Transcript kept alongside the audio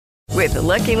With the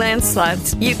Lucky Land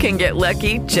Slots, you can get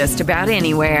lucky just about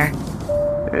anywhere.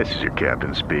 This is your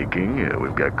captain speaking.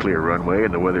 We've got clear runway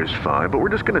and the weather's fine, but we're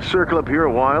just going to circle up here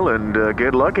a while and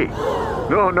get lucky.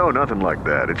 No, nothing like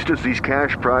that. It's just these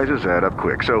cash prizes add up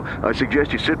quick. So I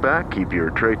suggest you sit back, keep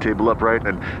your tray table upright,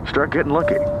 and start getting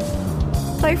lucky.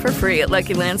 Play for free at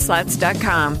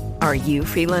LuckyLandSlots.com. Are you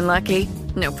feeling lucky?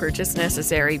 No purchase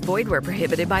necessary. Void where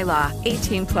prohibited by law.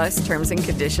 18 plus terms and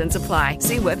conditions apply.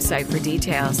 See website for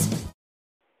details.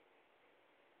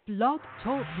 Blog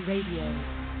Talk Radio.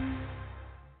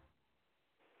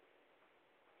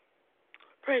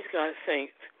 Praise God,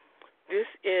 saints. This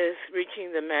is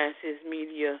Reaching the Masses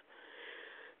Media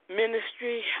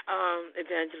Ministry.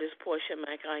 Evangelist Portia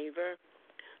McIver.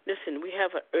 Listen, we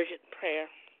have an urgent prayer.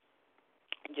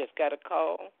 Just got a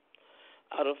call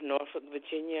out of Norfolk,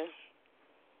 Virginia,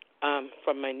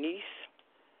 from my niece,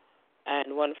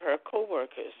 and one of her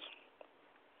co-workers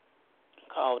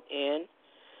called in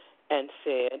and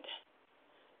said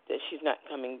that she's not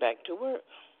coming back to work,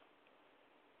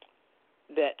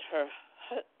 that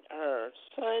her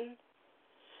son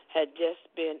had just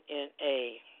been in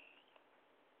a,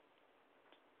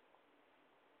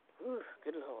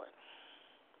 good Lord,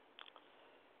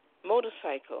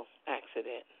 motorcycle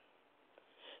accident,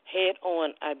 head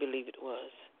on, I believe it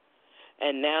was.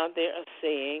 And now they are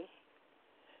saying,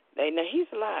 now he's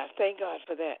alive, thank God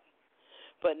for that.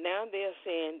 But now they are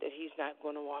saying that he's not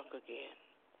going to walk again.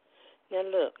 Now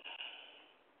look,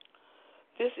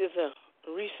 this is a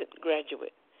recent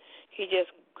graduate. He just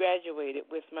graduated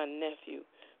with my nephew,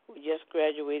 who just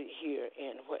graduated here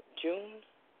in, June?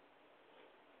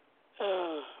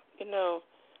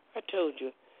 I told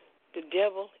you, the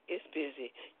devil is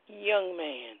busy. Young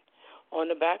man on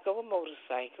the back of a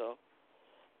motorcycle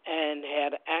and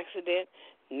had an accident.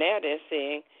 Now they're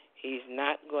saying he's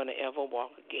not going to ever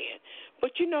walk again.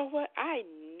 But you know what? I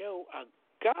know a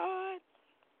God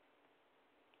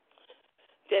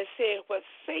that said what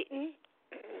Satan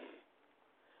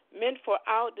meant for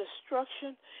our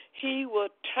destruction, he will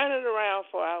turn it around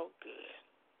for our good.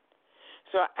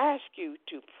 So I ask you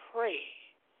to pray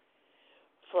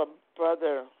for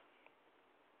Brother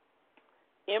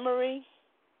Emery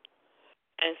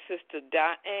and Sister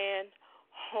Diane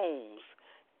Holmes,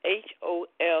 Holmes,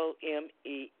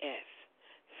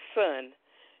 son.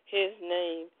 His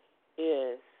name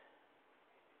is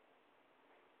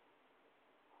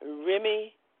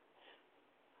Remy.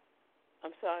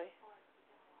 I'm sorry.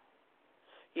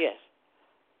 Yes.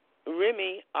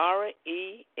 Remy,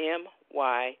 Remy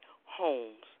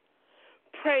Holmes.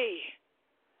 Pray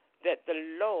that the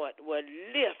Lord will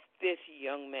lift this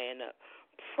young man up.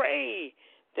 Pray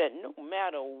that no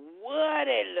matter what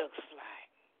it looks like,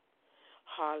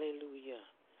 hallelujah,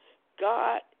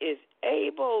 God is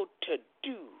able to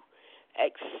do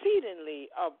exceedingly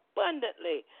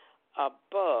abundantly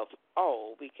above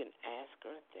all we can ask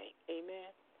or think.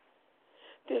 Amen.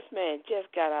 This man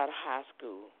just got out of high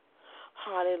school.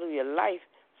 Hallelujah. Life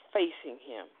facing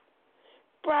him.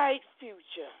 Bright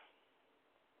future.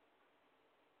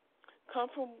 Come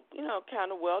from,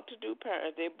 kind of well-to-do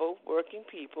parents. They're both working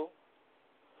people.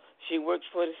 She works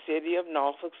for the city of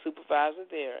Norfolk, supervisor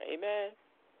there. Amen.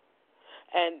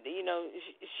 And,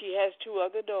 she has two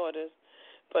other daughters,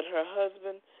 but her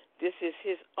husband, this is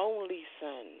his only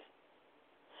son.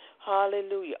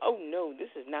 Hallelujah. Oh, no,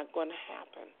 this is not going to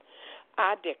happen.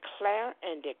 I declare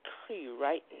and decree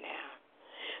right now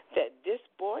that this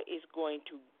boy is going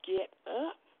to get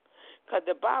up, because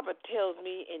the Bible tells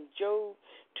me in Job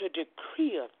to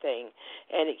decree a thing,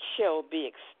 and it shall be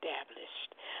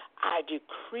established. I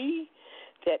decree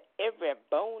that every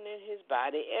bone in his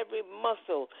body, every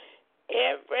muscle,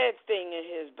 everything in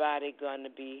his body going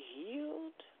to be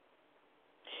healed,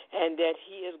 and that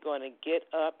he is going to get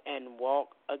up and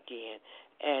walk again,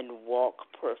 and walk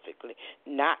perfectly.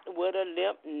 Not with a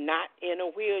limp, not in a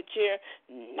wheelchair,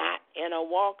 not in a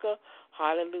walker.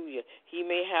 Hallelujah. He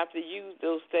may have to use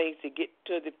those things to get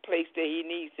to the place that he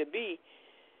needs to be,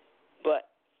 but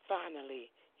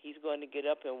finally he's going to get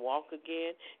up and walk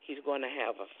again. He's going to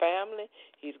have a family.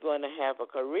 He's going to have a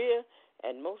career,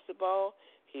 and most of all,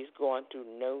 he's going to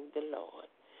know the Lord.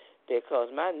 Because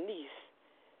my niece,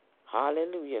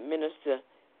 hallelujah, Minister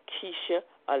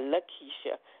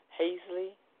Lakeisha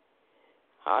Hazley,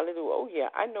 hallelujah. Oh, yeah,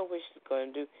 I know what she's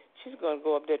going to do. She's going to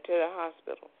go up there to the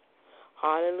hospital.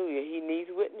 Hallelujah. He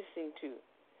needs witnessing too.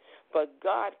 But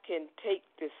God can take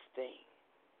this thing,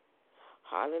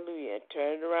 hallelujah, and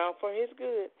turn it around for his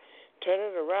good. Turn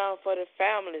it around for the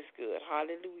family's good.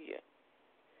 Hallelujah.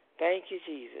 Thank you,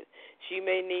 Jesus. She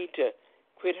may need to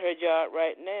quit her job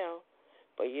right now,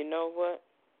 but you know what?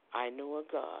 I know a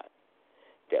God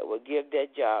that will give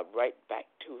that job right back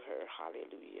to her.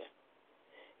 Hallelujah.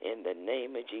 In the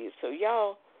name of Jesus. So,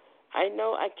 y'all, I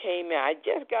know I came in. I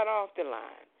just got off the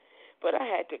line, but I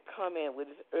had to come in with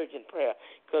this urgent prayer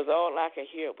because all I could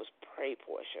hear was pray,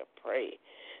 Portia, pray.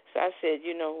 So I said,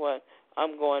 you know what?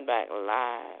 I'm going back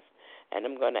live, and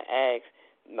I'm going to ask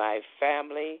my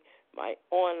family, my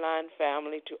online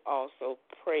family, to also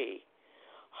pray.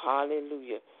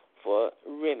 Hallelujah. For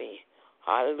Remy.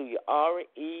 Hallelujah.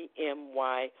 Remy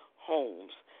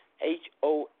Holmes.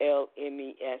 Holmes.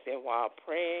 And while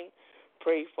praying,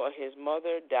 pray for his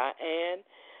mother, Diane,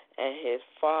 and his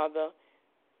father,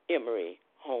 Emery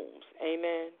Holmes.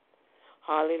 Amen.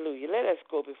 Hallelujah. Let us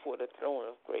go before the throne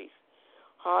of grace.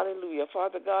 Hallelujah.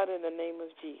 Father God, in the name of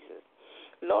Jesus,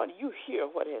 Lord, you hear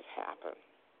what has happened.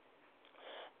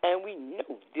 And we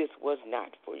know this was not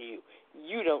for you.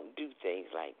 You don't do things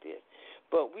like this.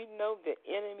 But we know the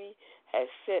enemy has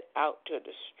set out to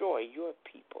destroy your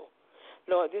people.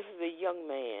 Lord, this is a young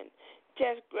man,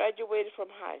 just graduated from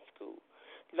high school.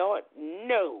 Lord,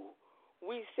 no,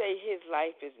 we say his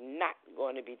life is not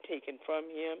going to be taken from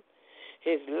him.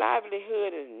 His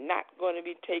livelihood is not going to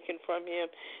be taken from him.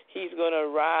 He's going to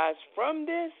rise from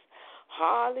this.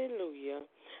 Hallelujah.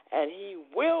 And he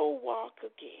will walk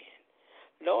again.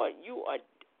 Lord, you are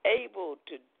able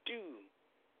to do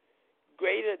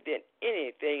greater than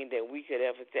anything that we could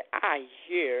ever say. I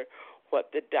hear what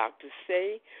the doctors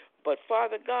say, but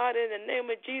Father God, in the name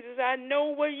of Jesus, I know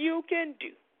what you can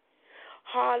do.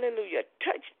 Hallelujah.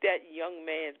 Touch that young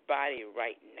man's body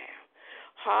right now.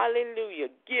 Hallelujah.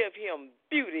 Give him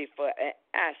beauty for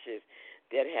ashes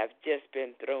that have just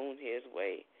been thrown his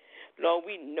way. Lord,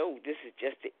 we know this is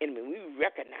just the enemy. We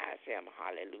recognize him.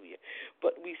 Hallelujah.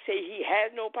 But we say he has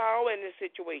no power in this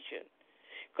situation.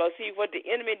 Because, see, what the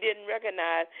enemy didn't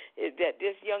recognize is that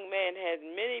this young man has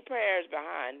many prayers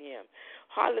behind him.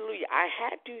 Hallelujah. I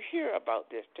had to hear about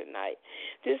this tonight.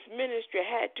 This ministry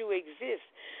had to exist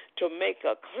to make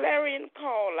a clarion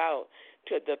call out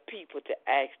to the people to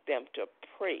ask them to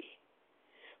pray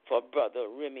for Brother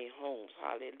Remy Holmes.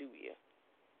 Hallelujah.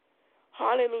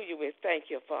 Hallelujah. We thank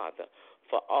you, Father,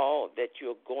 for all that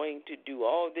you're going to do,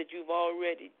 all that you've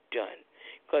already done,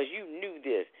 because you knew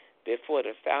this before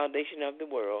the foundation of the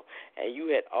world, and you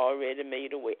had already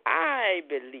made a way. I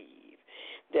believe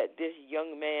that this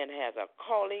young man has a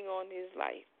calling on his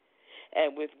life,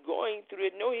 and with going through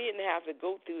it, no, he didn't have to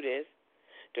go through this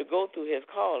to go through his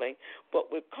calling, but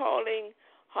with going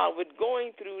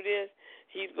through this,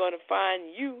 he's going to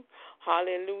find you,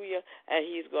 hallelujah, and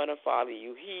he's going to follow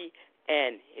you, he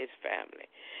and his family.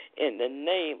 In the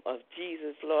name of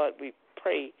Jesus, Lord, we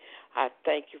pray. I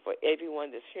thank you for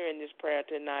everyone that's hearing this prayer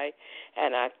tonight,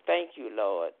 and I thank you,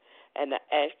 Lord, and I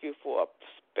ask you for a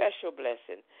special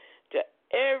blessing to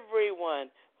everyone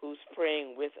who's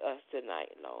praying with us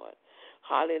tonight, Lord.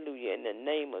 Hallelujah. In the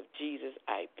name of Jesus,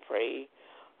 I pray.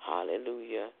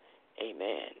 Hallelujah.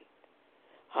 Amen.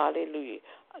 Hallelujah.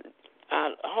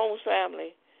 Holmes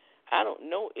family, I don't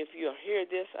know if you'll hear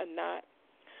this or not.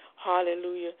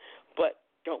 Hallelujah. But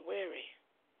don't worry.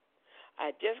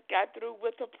 I just got through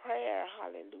with a prayer.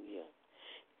 Hallelujah.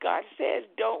 God says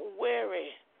don't worry,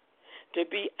 to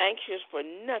be anxious for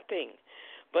nothing,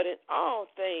 but in all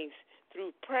things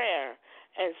through prayer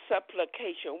and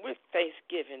supplication with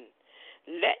thanksgiving.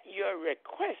 Let your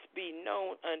requests be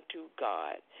known unto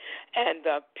God, and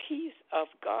the peace of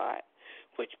God,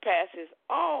 which passes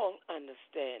all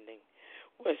understanding,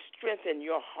 will strengthen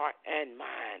your heart and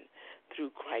mind through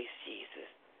Christ Jesus.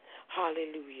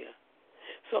 Hallelujah.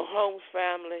 So, Holmes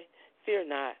family, fear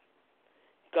not.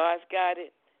 God's got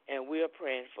it, and we are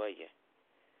praying for you.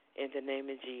 In the name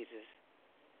of Jesus.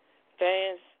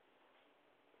 Fans,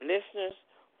 listeners,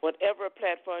 whatever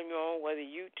platform you're on, whether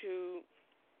YouTube,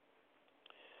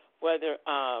 whether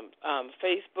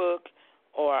Facebook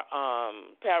or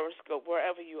Periscope,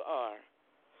 wherever you are,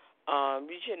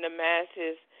 Reaching the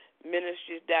Masses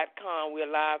Ministries.com, we're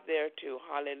live there too.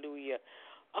 Hallelujah.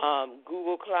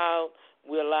 Google Cloud,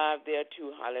 we're live there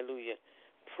too. Hallelujah.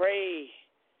 Pray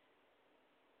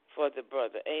for the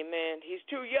brother. Amen. He's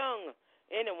too young.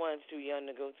 Anyone's too young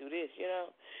to go through this,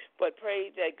 But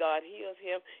pray that God heals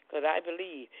him, because I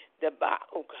believe that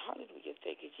hallelujah,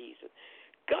 thank you, Jesus.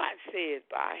 God says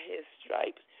by his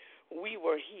stripes we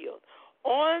were healed.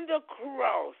 On the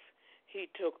cross, he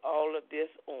took all of this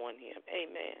on him.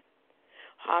 Amen.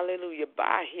 Hallelujah.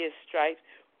 By his stripes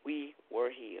we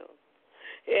were healed.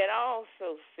 It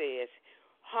also says,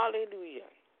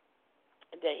 hallelujah,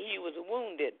 that he was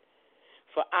wounded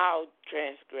for our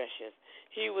transgressions.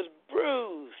 He was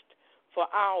bruised for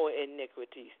our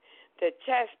iniquities. The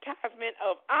chastisement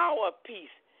of our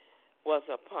peace was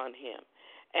upon him,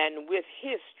 And with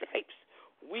his stripes,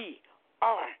 we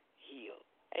are healed.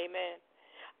 Amen.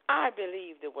 I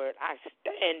believe the word. I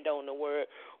stand on the word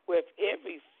with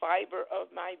every fiber of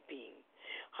my being.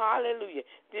 Hallelujah.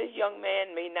 This young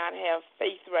man may not have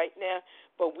faith right now,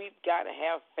 but we've got to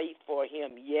have faith for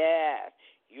him. Yes.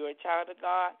 You're a child of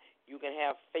God. You can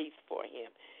have faith for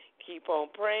him. Keep on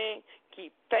praying.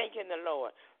 Keep thanking the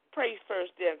Lord. Pray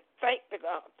first, then thank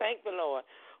the Lord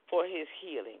for his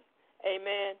healing.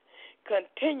 Amen.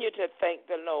 Continue to thank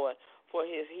the Lord for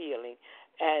his healing.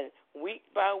 And week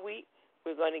by week,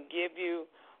 we're going to give you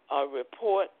a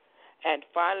report. And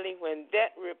finally, when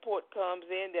that report comes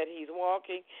in that he's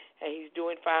walking and he's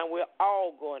doing fine, we're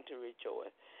all going to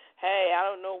rejoice. Hey, I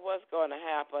don't know what's going to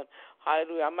happen.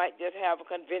 Hallelujah. I might just have a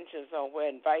convention somewhere,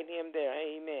 invite him there.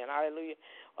 Amen. Hallelujah.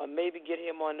 Or maybe get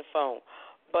him on the phone.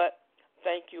 But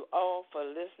thank you all for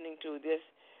listening to this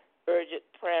urgent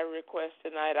prayer request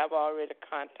tonight. I've already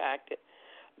contacted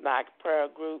my prayer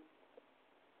group.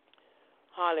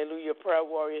 Hallelujah. Prayer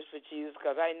Warriors for Jesus.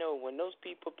 Because I know when those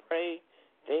people pray,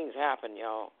 things happen,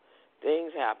 y'all.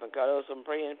 Things happen because there's some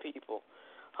praying people.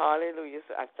 Hallelujah.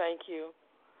 So I thank you.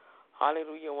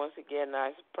 Hallelujah. Once again,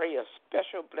 I pray a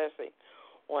special blessing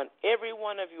on every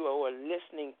one of you who are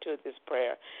listening to this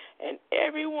prayer and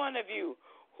every one of you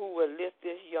who will lift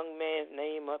this young man's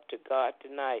name up to God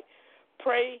tonight.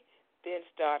 Pray, then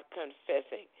start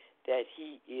confessing that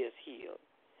he is healed.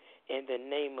 In the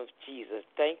name of Jesus.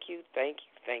 Thank you, thank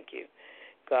you, thank you.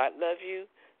 God loves you.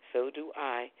 So do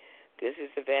I. This is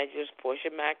Evangelist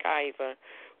Portia McIver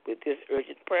with this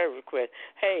urgent prayer request.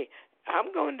 Hey,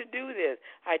 I'm going to do this.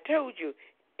 I told you,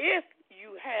 if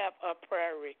you have a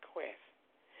prayer request,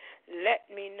 let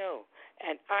me know,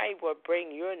 and I will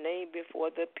bring your name before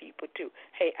the people too.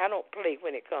 Hey, I don't play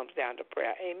when it comes down to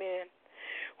prayer. Amen.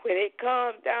 When it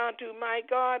comes down to my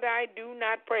God, I do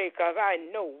not pray because I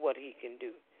know what he can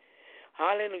do.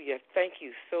 Hallelujah. Thank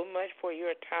you so much for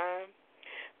your time.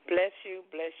 Bless you,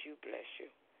 bless you, bless you.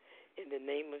 In the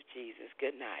name of Jesus.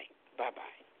 Good night. Bye-bye.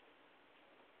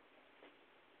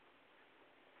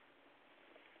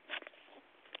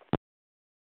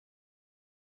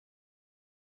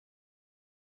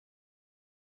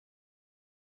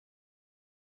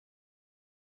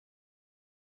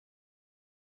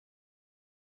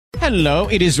 Hello,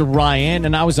 it is Ryan,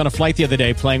 and I was on a flight the other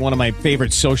day playing one of my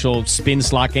favorite social spin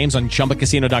slot games on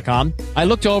ChumbaCasino.com. I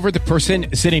looked over at the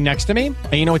person sitting next to me,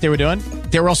 and you know what they were doing?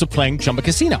 They were also playing Chumba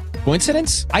Casino.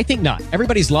 Coincidence? I think not.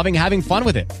 Everybody's loving having fun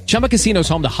with it. Chumba Casino is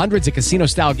home to hundreds of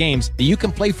casino-style games that you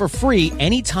can play for free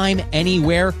anytime,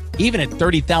 anywhere, even at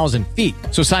 30,000 feet.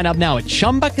 So sign up now at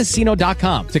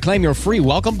ChumbaCasino.com to claim your free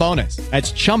welcome bonus.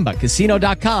 That's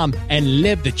ChumbaCasino.com and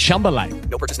live the Chumba life.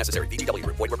 No purchase necessary. VGW.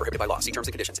 Void where prohibited by law. See terms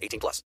and conditions. 18+.